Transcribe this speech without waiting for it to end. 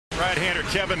Right-hander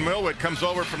Kevin Millwood comes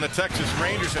over from the Texas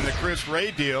Rangers in the Chris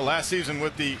Ray deal. Last season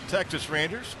with the Texas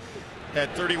Rangers, had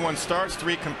 31 starts,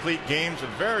 3 complete games, a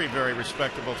very, very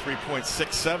respectable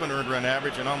 3.67 earned run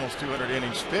average and almost 200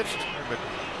 innings pitched. But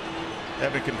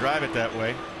Evan can drive it that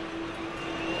way.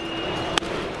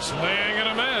 Swing and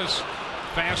a miss.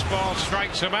 Fastball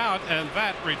strikes him out, and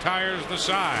that retires the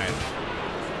side.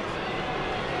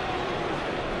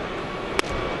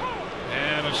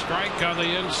 And a strike on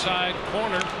the inside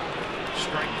corner.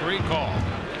 Strike 3 call.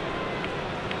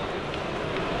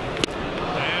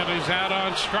 And he's out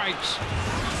on strikes.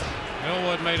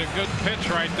 Millwood made a good pitch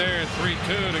right there,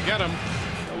 3-2 to get him.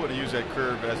 I would have used that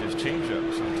curve as his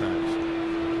changeup sometimes.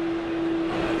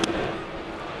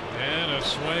 And a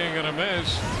swing and a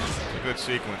miss. It's a good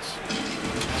sequence.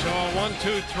 So a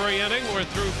 1-2-3 inning. We're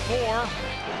through 4.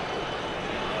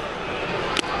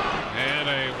 And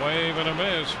a wave and a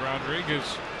miss.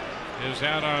 Rodriguez is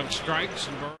out on strikes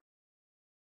and